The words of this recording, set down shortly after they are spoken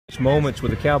moments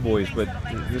with the Cowboys, but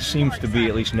this seems to be,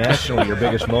 at least nationally, your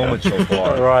biggest moment so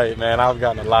far. Right, man. I've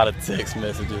gotten a lot of text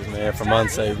messages, man, from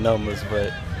unsaved numbers,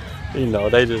 but you know,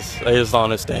 they just don't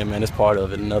understand, man. It's part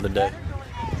of it. Another day.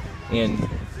 And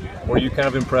were you kind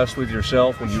of impressed with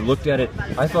yourself when you looked at it?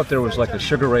 I thought there was like a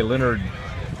Sugar Ray Leonard.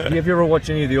 Have you ever watched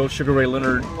any of the old Sugar Ray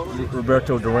Leonard,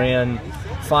 Roberto Duran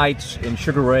fights? And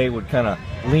Sugar Ray would kind of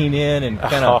lean in and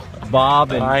kind of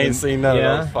bob. And I ain't seen none of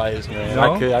those fights, man.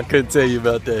 No? I couldn't tell you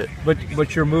about that.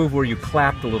 But your move where you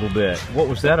clapped a little bit, what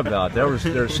was that about?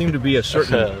 There seemed to be a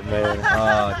certain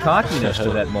cockiness to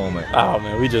that moment. Oh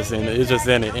man, it's just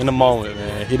in the moment,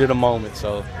 man. Heat of the moment.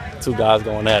 So two guys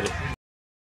going at it.